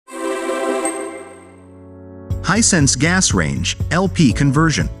Hisense gas range, LP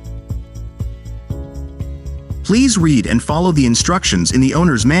conversion. Please read and follow the instructions in the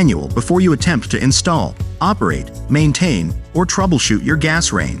owner's manual before you attempt to install, operate, maintain, or troubleshoot your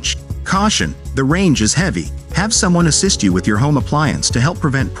gas range. Caution: the range is heavy. Have someone assist you with your home appliance to help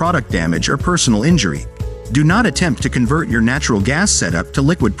prevent product damage or personal injury. Do not attempt to convert your natural gas setup to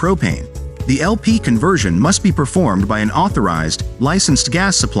liquid propane. The LP conversion must be performed by an authorized, licensed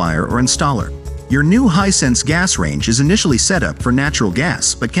gas supplier or installer. Your new Hisense gas range is initially set up for natural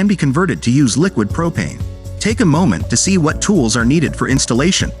gas but can be converted to use liquid propane. Take a moment to see what tools are needed for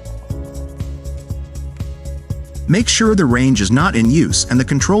installation. Make sure the range is not in use and the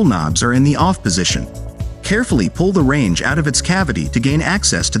control knobs are in the off position. Carefully pull the range out of its cavity to gain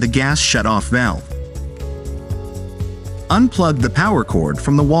access to the gas shut-off valve. Unplug the power cord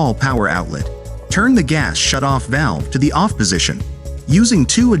from the wall power outlet. Turn the gas shut-off valve to the off position. Using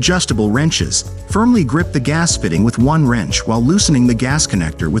two adjustable wrenches, firmly grip the gas fitting with one wrench while loosening the gas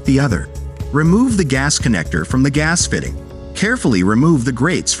connector with the other. Remove the gas connector from the gas fitting. Carefully remove the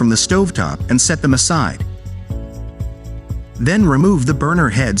grates from the stovetop and set them aside. Then remove the burner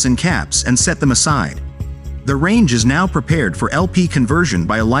heads and caps and set them aside. The range is now prepared for LP conversion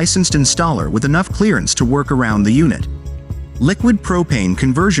by a licensed installer with enough clearance to work around the unit. Liquid propane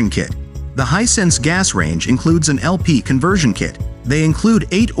conversion kit. The Hisense gas range includes an LP conversion kit. They include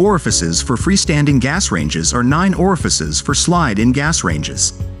 8 orifices for freestanding gas ranges or 9 orifices for slide-in gas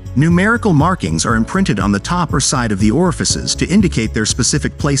ranges. Numerical markings are imprinted on the top or side of the orifices to indicate their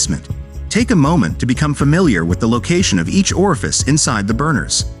specific placement. Take a moment to become familiar with the location of each orifice inside the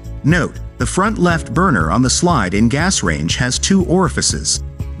burners. Note: the front left burner on the slide-in gas range has 2 orifices.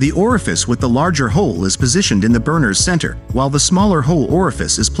 The orifice with the larger hole is positioned in the burner's center, while the smaller hole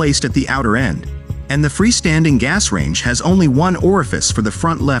orifice is placed at the outer end. And the freestanding gas range has only 1 orifice for the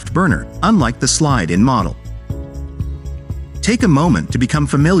front left burner, unlike the slide-in model. Take a moment to become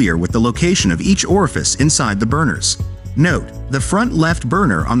familiar with the location of each orifice inside the burners. Note: the front left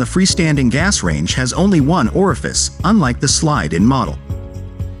burner on the freestanding gas range has only 1 orifice, unlike the slide-in model.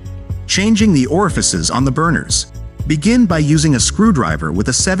 Changing the orifices on the burners. Begin by using a screwdriver with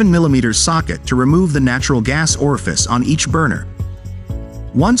a 7mm socket to remove the natural gas orifice on each burner.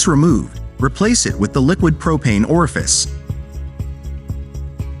 Once removed, replace it with the liquid propane orifice.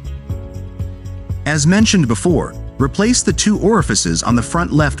 As mentioned before, replace the 2 orifices on the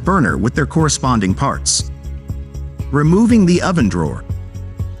front left burner with their corresponding parts. Removing the oven drawer.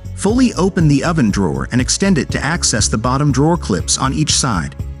 Fully open the oven drawer and extend it to access the bottom drawer clips on each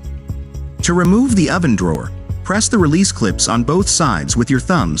side. To remove the oven drawer, press the release clips on both sides with your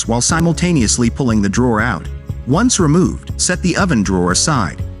thumbs while simultaneously pulling the drawer out. Once removed, set the oven drawer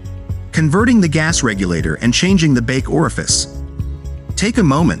aside. Converting the gas regulator and changing the bake orifice. Take a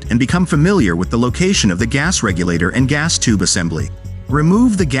moment and become familiar with the location of the gas regulator and gas tube assembly.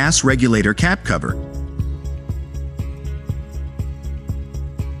 Remove the gas regulator cap cover.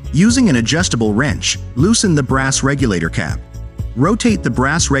 Using an adjustable wrench, loosen the brass regulator cap. Rotate the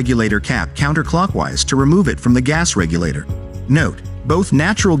brass regulator cap counterclockwise to remove it from the gas regulator. Note: both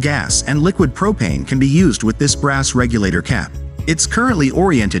natural gas and liquid propane can be used with this brass regulator cap. It's currently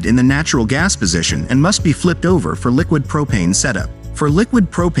oriented in the natural gas position and must be flipped over for liquid propane setup. For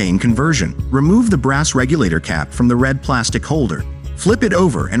liquid propane conversion, remove the brass regulator cap from the red plastic holder. Flip it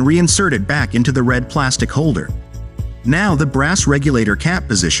over and reinsert it back into the red plastic holder. Now the brass regulator cap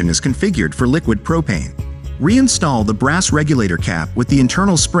position is configured for liquid propane. Reinstall the brass regulator cap with the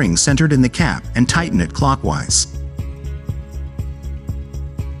internal spring centered in the cap and tighten it clockwise.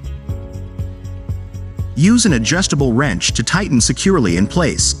 Use an adjustable wrench to tighten securely in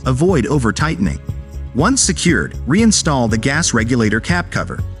place, avoid over-tightening. Once secured, reinstall the gas regulator cap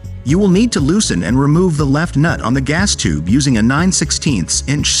cover. You will need to loosen and remove the left nut on the gas tube using a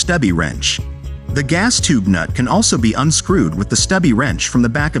 9/16" stubby wrench. The gas tube nut can also be unscrewed with the stubby wrench from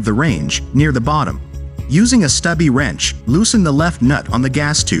the back of the range, near the bottom. Using a stubby wrench, loosen the left nut on the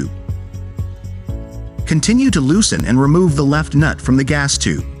gas tube. Continue to loosen and remove the left nut from the gas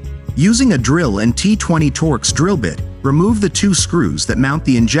tube. Using a drill and T20 Torx drill bit, remove the 2 screws that mount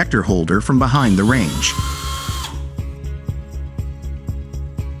the injector holder from behind the range.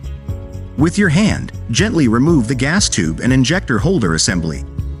 With your hand, gently remove the gas tube and injector holder assembly.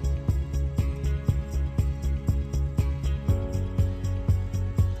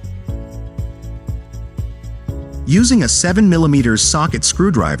 Using a 7mm socket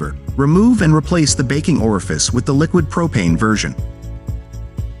screwdriver, remove and replace the baking orifice with the liquid propane version.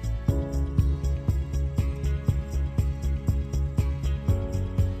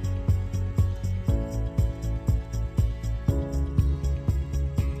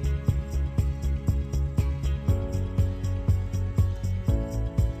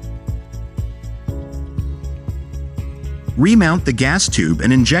 Remount the gas tube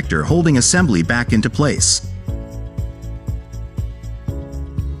and injector holding assembly back into place.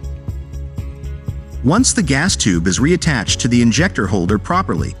 Once the gas tube is reattached to the injector holder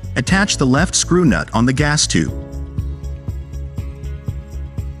properly, attach the left screw nut on the gas tube.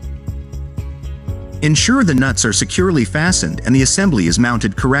 Ensure the nuts are securely fastened and the assembly is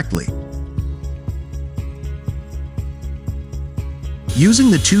mounted correctly.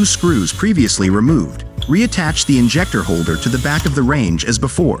 Using the 2 screws previously removed, reattach the injector holder to the back of the range as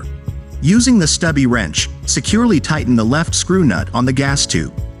before. Using the stubby wrench, securely tighten the left screw nut on the gas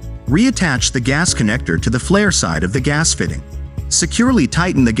tube. Reattach the gas connector to the flare side of the gas fitting. Securely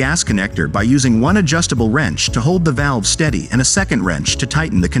tighten the gas connector by using one adjustable wrench to hold the valve steady and a second wrench to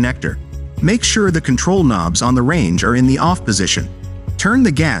tighten the connector. Make sure the control knobs on the range are in the off position. Turn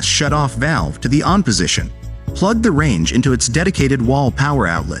the gas shut-off valve to the on position. Plug the range into its dedicated wall power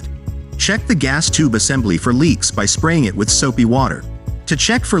outlet. Check the gas tube assembly for leaks by spraying it with soapy water. To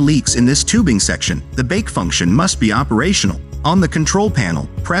check for leaks in this tubing section, the bake function must be operational. On the control panel,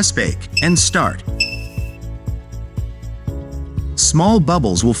 press bake and start. Small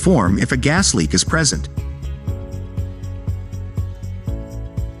bubbles will form if a gas leak is present.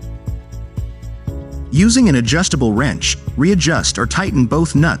 Using an adjustable wrench, readjust or tighten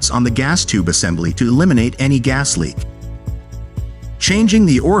both nuts on the gas tube assembly to eliminate any gas leak. Changing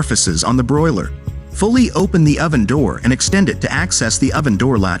the orifices on the broiler. Fully open the oven door and extend it to access the oven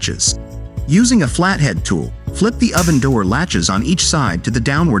door latches. Using a flathead tool, flip the oven door latches on each side to the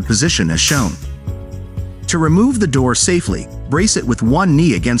downward position as shown. To remove the door safely, brace it with one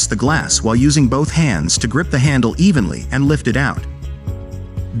knee against the glass while using both hands to grip the handle evenly and lift it out.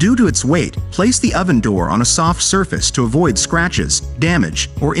 Due to its weight, place the oven door on a soft surface to avoid scratches,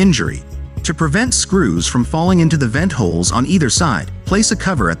 damage, or injury. To prevent screws from falling into the vent holes on either side, place a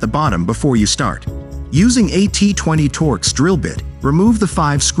cover at the bottom before you start. Using a T20 Torx drill bit, remove the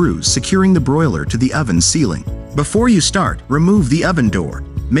 5 screws securing the broiler to the oven ceiling. Before you start, remove the oven door.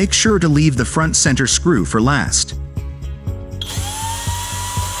 Make sure to leave the front center screw for last.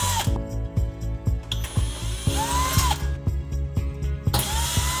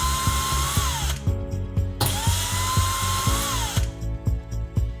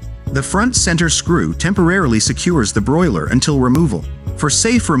 The front center screw temporarily secures the broiler until removal. For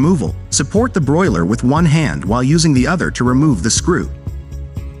safe removal, support the broiler with one hand while using the other to remove the screw.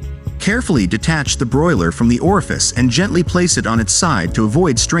 Carefully detach the broiler from the orifice and gently place it on its side to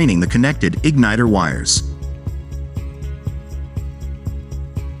avoid straining the connected igniter wires.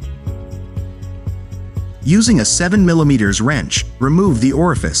 Using a 7mm wrench, remove the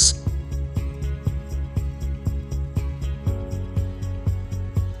orifice.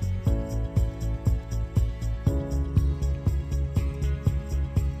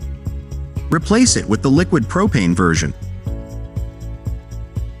 Replace it with the liquid propane version.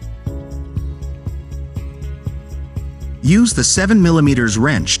 Use the 7mm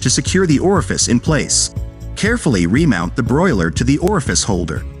wrench to secure the orifice in place. Carefully remount the broiler to the orifice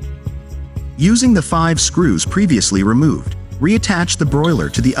holder. Using the 5 screws previously removed, reattach the broiler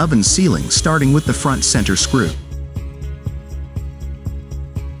to the oven ceiling starting with the front center screw.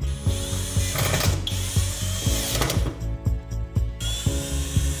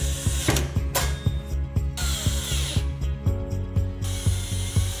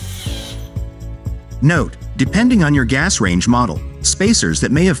 Note, depending on your gas range model, spacers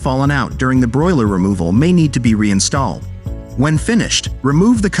that may have fallen out during the broiler removal may need to be reinstalled. When finished,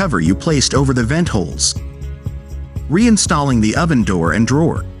 remove the cover you placed over the vent holes. Reinstalling the oven door and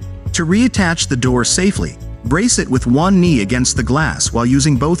drawer. To reattach the door safely, brace it with one knee against the glass while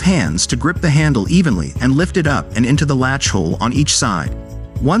using both hands to grip the handle evenly and lift it up and into the latch hole on each side.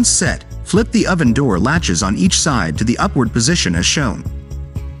 Once set, flip the oven door latches on each side to the upward position as shown.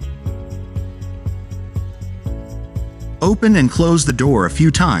 Open and close the door a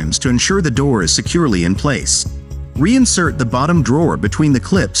few times to ensure the door is securely in place. Reinsert the bottom drawer between the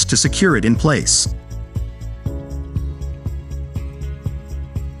clips to secure it in place.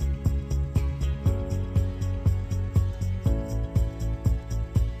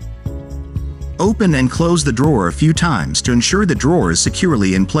 Open and close the drawer a few times to ensure the drawer is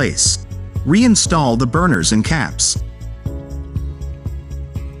securely in place. Reinstall the burners and caps.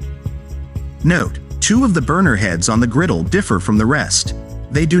 Note, 2 of the burner heads on the griddle differ from the rest.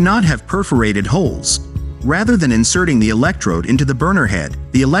 They do not have perforated holes. Rather than inserting the electrode into the burner head,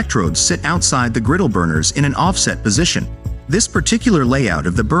 the electrodes sit outside the griddle burners in an offset position. This particular layout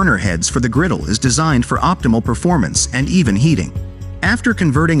of the burner heads for the griddle is designed for optimal performance and even heating. After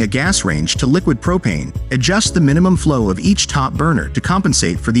converting a gas range to liquid propane, adjust the minimum flow of each top burner to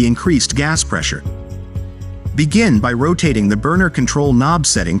compensate for the increased gas pressure. Begin by rotating the burner control knob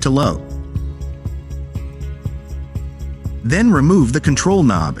setting to low. Then remove the control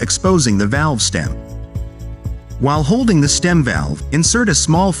knob, exposing the valve stem. While holding the stem valve, insert a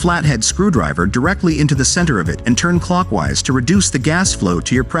small flathead screwdriver directly into the center of it and turn clockwise to reduce the gas flow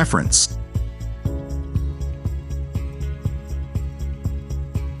to your preference.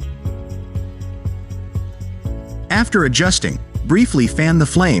 After adjusting, briefly fan the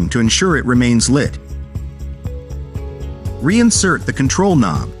flame to ensure it remains lit. Reinsert the control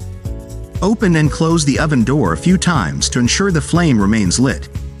knob. Open and close the oven door a few times to ensure the flame remains lit.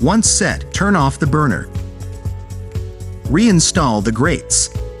 Once set, turn off the burner. Reinstall the grates.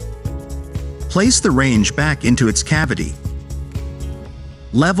 Place the range back into its cavity.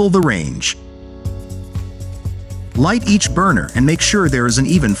 Level the range. Light each burner and make sure there is an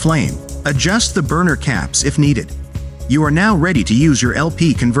even flame. Adjust the burner caps if needed. You are now ready to use your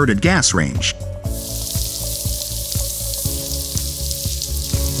LP converted gas range.